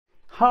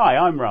Hi,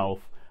 I'm Ruoff,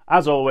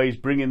 as always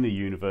bringing the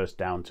universe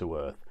down to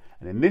earth,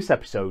 and in this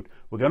episode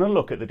we're going to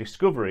look at the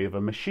discovery of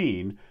a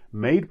machine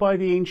made by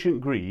the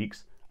ancient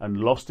Greeks and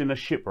lost in a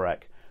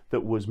shipwreck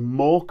that was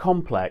more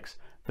complex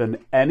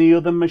than any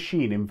other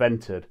machine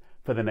invented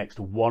for the next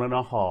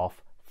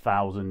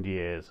 1,500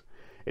 years.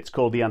 It's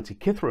called the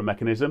Antikythera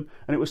Mechanism,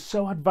 and it was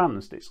so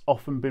advanced it's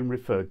often been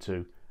referred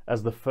to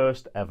as the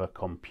first ever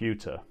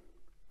computer.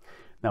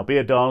 Now be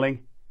a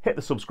darling, hit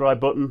the subscribe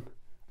button,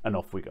 and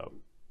off we go.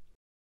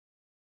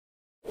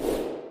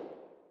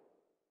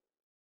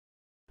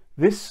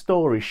 This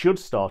story should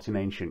start in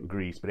ancient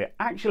Greece, but it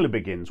actually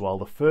begins while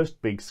the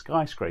first big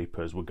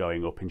skyscrapers were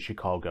going up in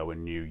Chicago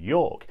and New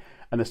York,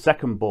 and the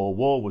Second Boer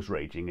War was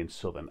raging in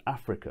southern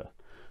Africa.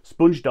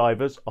 Sponge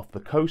divers off the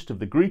coast of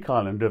the Greek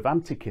island of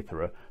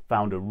Antikythera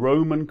found a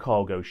Roman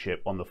cargo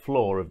ship on the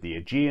floor of the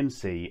Aegean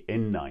Sea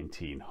in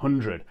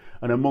 1900,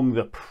 and among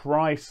the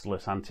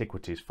priceless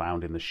antiquities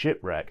found in the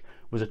shipwreck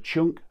was a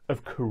chunk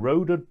of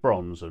corroded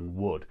bronze and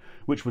wood,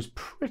 which was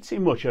pretty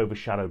much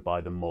overshadowed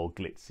by the more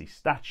glitzy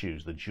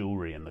statues, the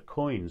jewellery and the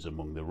coins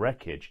among the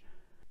wreckage.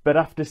 But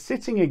after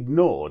sitting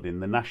ignored in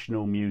the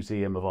National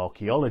Museum of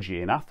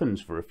Archaeology in Athens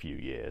for a few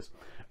years,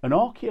 an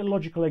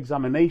archaeological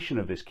examination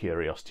of this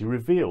curiosity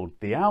revealed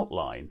the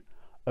outline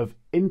of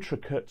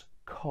intricate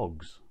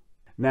cogs.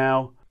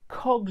 Now,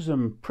 cogs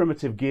and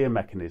primitive gear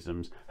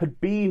mechanisms had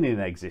been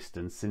in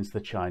existence since the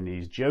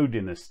Chinese Zhou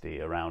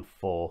dynasty around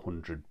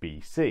 400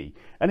 BC,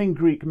 and in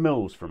Greek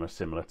mills from a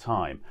similar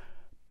time.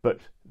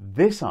 But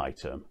this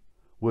item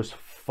was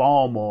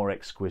far more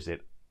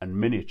exquisite and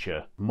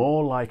miniature,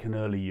 more like an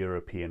early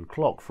European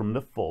clock from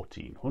the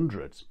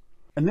 1400s.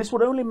 And this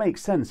would only make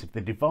sense if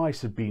the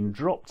device had been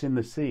dropped in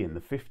the sea in the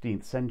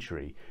 15th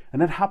century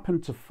and had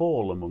happened to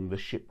fall among the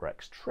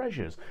shipwreck's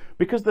treasures,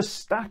 because the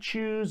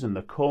statues and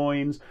the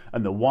coins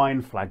and the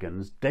wine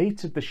flagons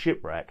dated the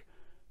shipwreck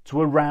to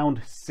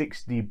around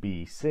 60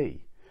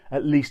 BC,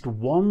 at least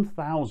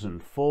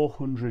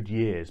 1,400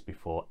 years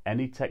before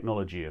any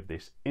technology of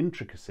this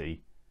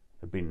intricacy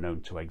had been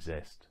known to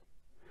exist.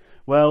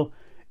 Well,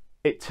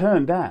 it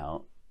turned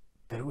out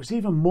that it was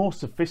even more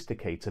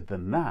sophisticated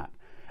than that.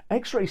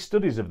 X-ray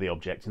studies of the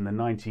object in the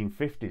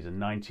 1950s and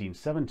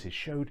 1970s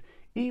showed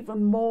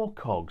even more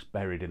cogs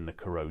buried in the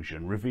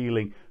corrosion,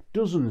 revealing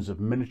dozens of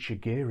miniature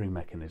gearing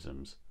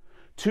mechanisms.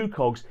 Two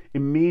cogs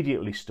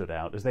immediately stood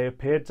out as they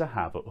appeared to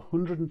have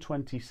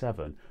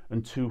 127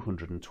 and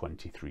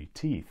 223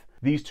 teeth.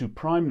 These two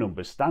prime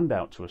numbers stand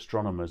out to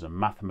astronomers and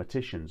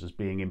mathematicians as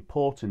being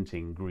important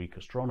in Greek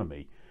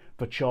astronomy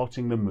for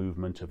charting the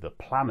movement of the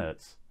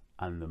planets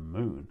and the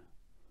moon.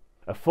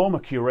 A former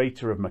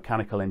curator of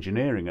mechanical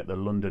engineering at the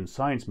London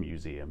Science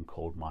Museum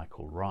called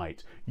Michael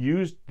Wright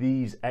used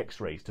these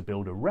X-rays to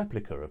build a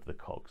replica of the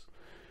cogs.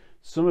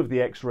 Some of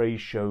the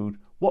X-rays showed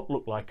what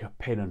looked like a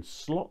pin and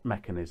slot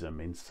mechanism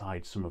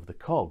inside some of the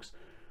cogs,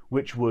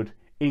 which would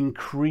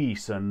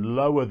increase and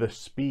lower the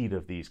speed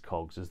of these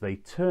cogs as they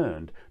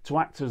turned to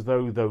act as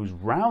though those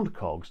round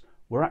cogs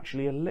were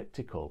actually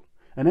elliptical,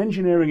 an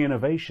engineering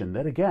innovation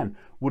that again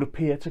would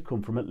appear to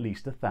come from at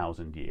least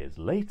 1,000 years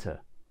later.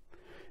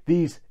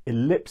 These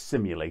ellipse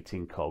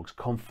simulating cogs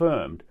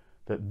confirmed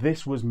that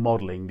this was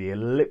modelling the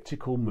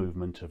elliptical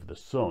movement of the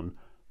Sun,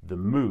 the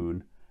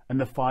Moon and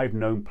the 5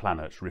 known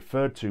planets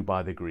referred to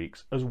by the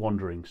Greeks as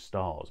wandering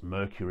stars: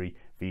 Mercury,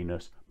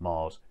 Venus,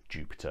 Mars,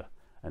 Jupiter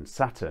and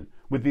Saturn,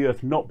 with the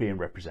Earth not being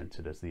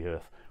represented, as the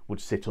Earth would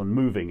sit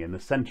unmoving in the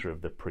centre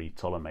of the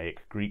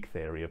pre-Ptolemaic Greek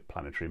theory of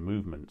planetary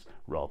movements,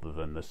 rather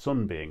than the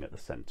Sun being at the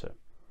centre.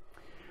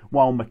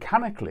 While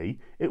mechanically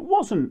it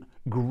wasn't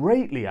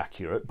greatly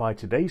accurate by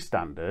today's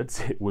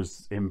standards, it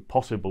was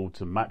impossible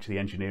to match the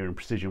engineering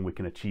precision we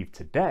can achieve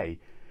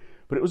today,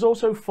 but it was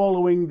also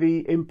following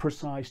the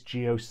imprecise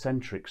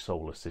geocentric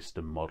solar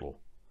system model.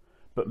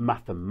 But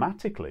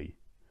mathematically,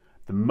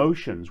 the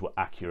motions were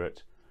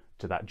accurate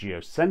to that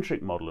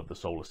geocentric model of the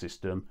solar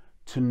system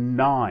to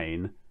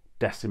 9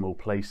 decimal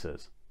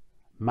places.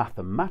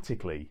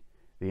 Mathematically,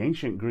 the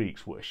ancient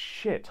Greeks were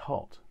shit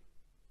hot.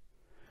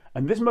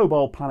 And this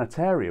mobile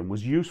planetarium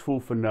was useful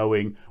for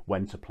knowing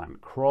when to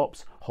plant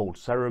crops, hold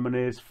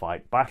ceremonies,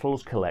 fight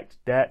battles, collect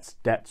debts.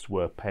 Debts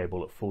were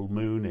payable at full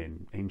moon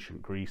in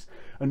ancient Greece,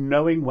 and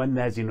knowing when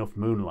there's enough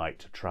moonlight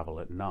to travel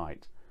at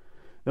night.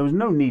 There was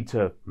no need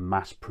to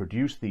mass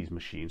produce these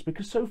machines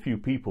because so few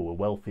people were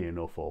wealthy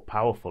enough or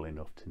powerful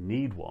enough to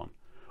need one.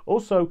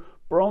 Also,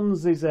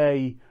 bronze is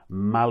a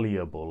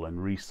malleable and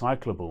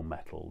recyclable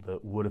metal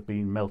that would have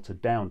been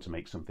melted down to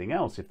make something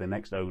else if the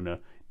next owner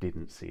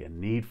didn't see a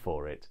need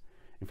for it.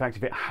 In fact,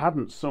 if it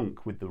hadn't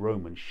sunk with the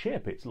Roman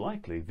ship, it's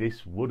likely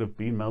this would have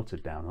been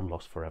melted down and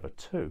lost forever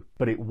too.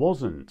 But it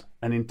wasn't,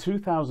 and in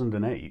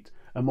 2008,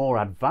 a more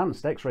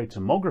advanced X-ray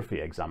tomography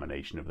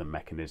examination of the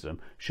mechanism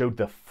showed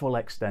the full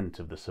extent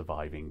of the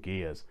surviving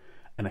gears,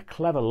 and a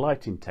clever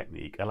lighting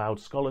technique allowed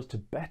scholars to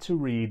better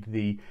read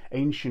the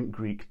ancient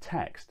Greek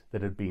text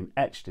that had been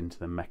etched into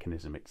the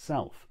mechanism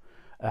itself,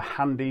 a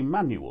handy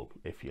manual,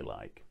 if you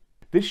like.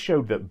 This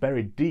showed that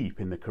buried deep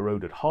in the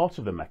corroded heart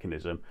of the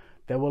mechanism,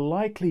 there were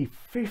likely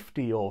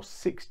 50 or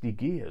 60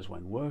 gears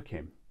when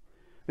working.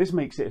 This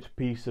makes it a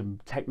piece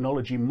of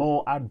technology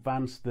more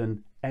advanced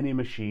than any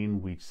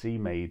machine we'd see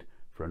made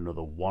for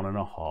another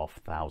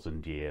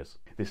 1,500 years.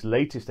 This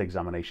latest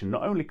examination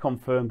not only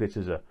confirmed it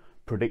as a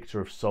predictor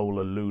of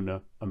solar,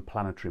 lunar and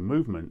planetary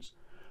movements,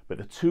 but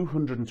the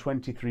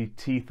 223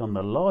 teeth on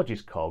the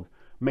largest cog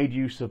made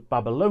use of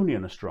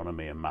Babylonian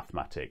astronomy and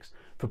mathematics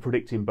for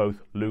predicting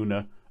both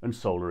lunar and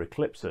solar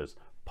eclipses,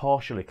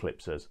 partial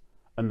eclipses,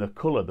 and the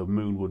colour the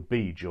moon would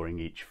be during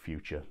each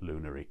future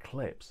lunar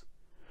eclipse.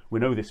 We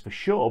know this for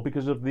sure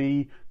because of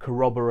the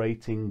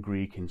corroborating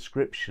Greek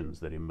inscriptions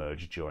that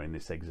emerged during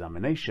this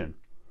examination.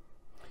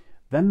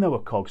 Then there were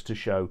cogs to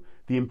show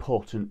the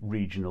important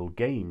regional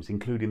games,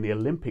 including the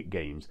Olympic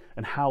Games,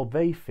 and how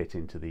they fit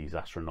into these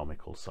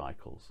astronomical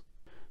cycles.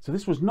 So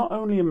this was not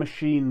only a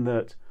machine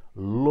that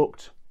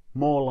looked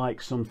more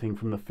like something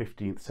from the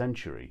 15th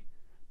century,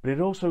 but it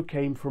also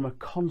came from a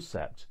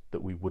concept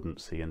that we wouldn't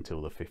see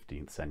until the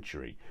 15th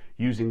century,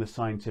 using the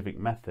scientific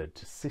method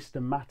to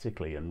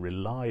systematically and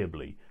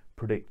reliably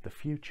predict the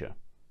future.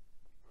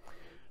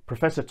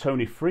 Professor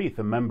Tony Freeth,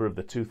 a member of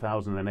the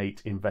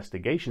 2008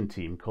 investigation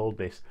team, called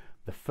this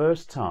the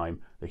first time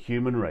the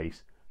human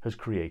race has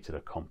created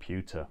a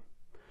computer.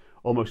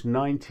 Almost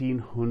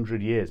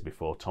 1900 years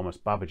before Thomas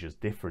Babbage's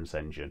difference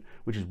engine,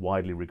 which is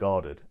widely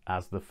regarded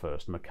as the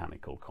first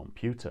mechanical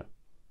computer.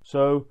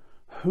 So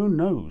who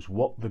knows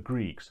what the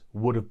Greeks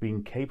would have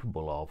been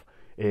capable of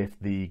if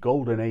the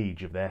golden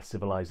age of their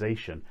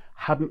civilization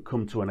hadn't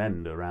come to an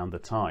end around the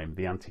time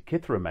the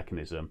Antikythera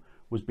Mechanism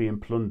was being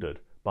plundered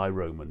by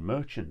Roman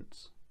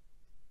merchants.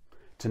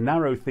 To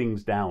narrow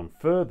things down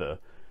further,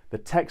 the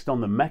text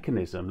on the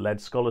mechanism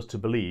led scholars to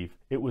believe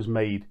it was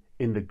made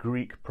in the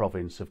Greek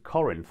province of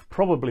Corinth,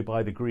 probably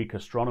by the Greek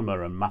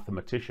astronomer and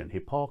mathematician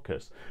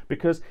Hipparchus,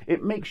 because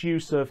it makes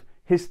use of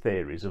his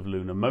theories of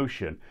lunar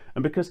motion,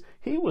 and because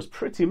he was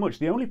pretty much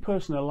the only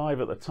person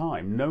alive at the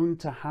time known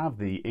to have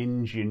the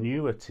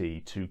ingenuity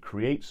to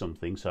create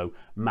something so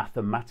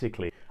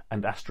mathematically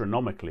and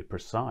astronomically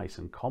precise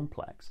and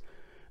complex.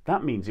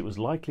 That means it was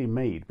likely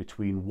made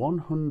between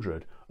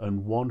 100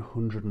 and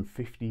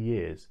 150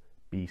 years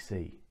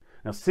BC.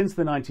 Now, since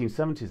the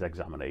 1970s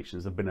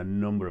examinations, there have been a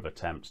number of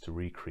attempts to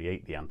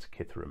recreate the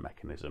Antikythera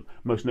mechanism,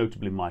 most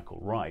notably Michael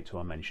Wright, who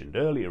I mentioned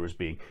earlier as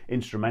being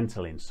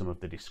instrumental in some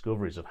of the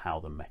discoveries of how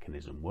the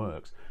mechanism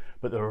works.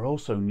 But there are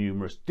also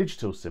numerous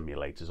digital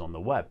simulators on the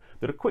web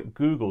that a quick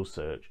Google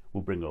search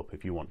will bring up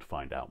if you want to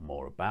find out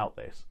more about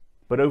this.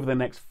 But over the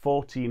next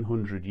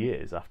 1400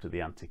 years after the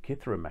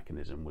Antikythera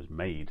mechanism was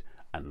made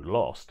and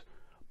lost,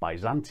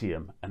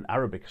 Byzantium and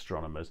Arabic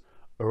astronomers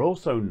are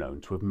also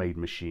known to have made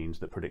machines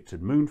that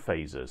predicted moon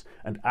phases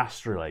and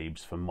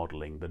astrolabes for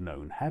modelling the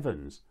known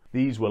heavens.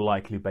 These were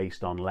likely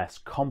based on less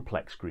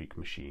complex Greek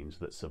machines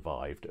that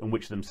survived and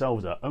which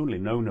themselves are only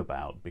known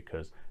about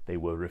because they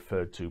were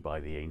referred to by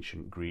the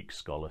ancient Greek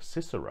scholar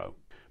Cicero.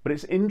 But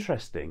it's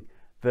interesting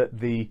that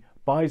the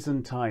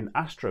Byzantine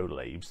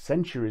astrolabes,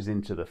 centuries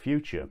into the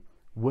future,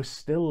 were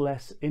still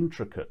less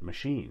intricate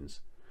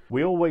machines.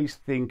 We always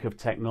think of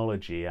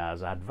technology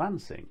as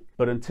advancing,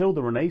 but until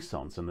the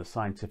Renaissance and the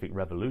scientific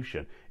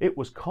revolution, it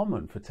was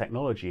common for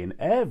technology in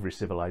every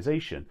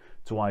civilization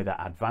to either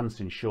advance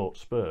in short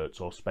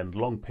spurts or spend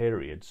long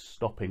periods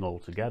stopping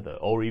altogether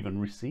or even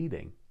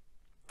receding.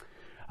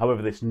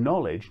 However, this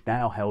knowledge,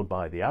 now held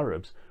by the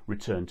Arabs,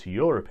 returned to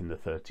Europe in the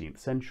 13th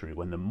century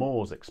when the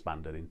Moors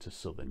expanded into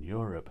southern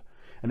Europe.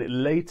 And it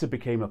later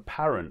became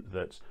apparent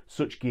that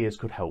such gears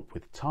could help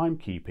with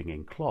timekeeping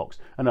in clocks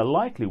and are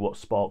likely what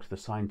sparked the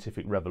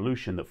scientific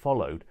revolution that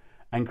followed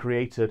and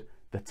created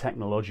the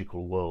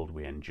technological world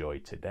we enjoy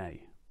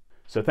today.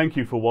 So thank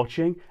you for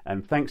watching,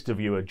 and thanks to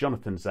viewer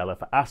Jonathon Zellar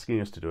for asking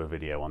us to do a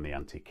video on the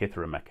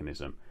Antikythera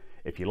mechanism.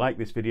 If you like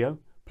this video,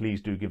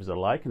 please do give us a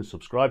like and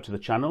subscribe to the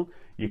channel.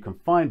 You can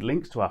find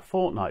links to our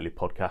fortnightly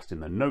podcast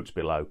in the notes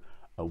below.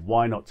 And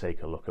why not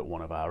take a look at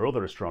one of our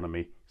other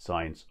astronomy,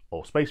 science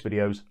or space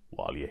videos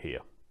while you're here.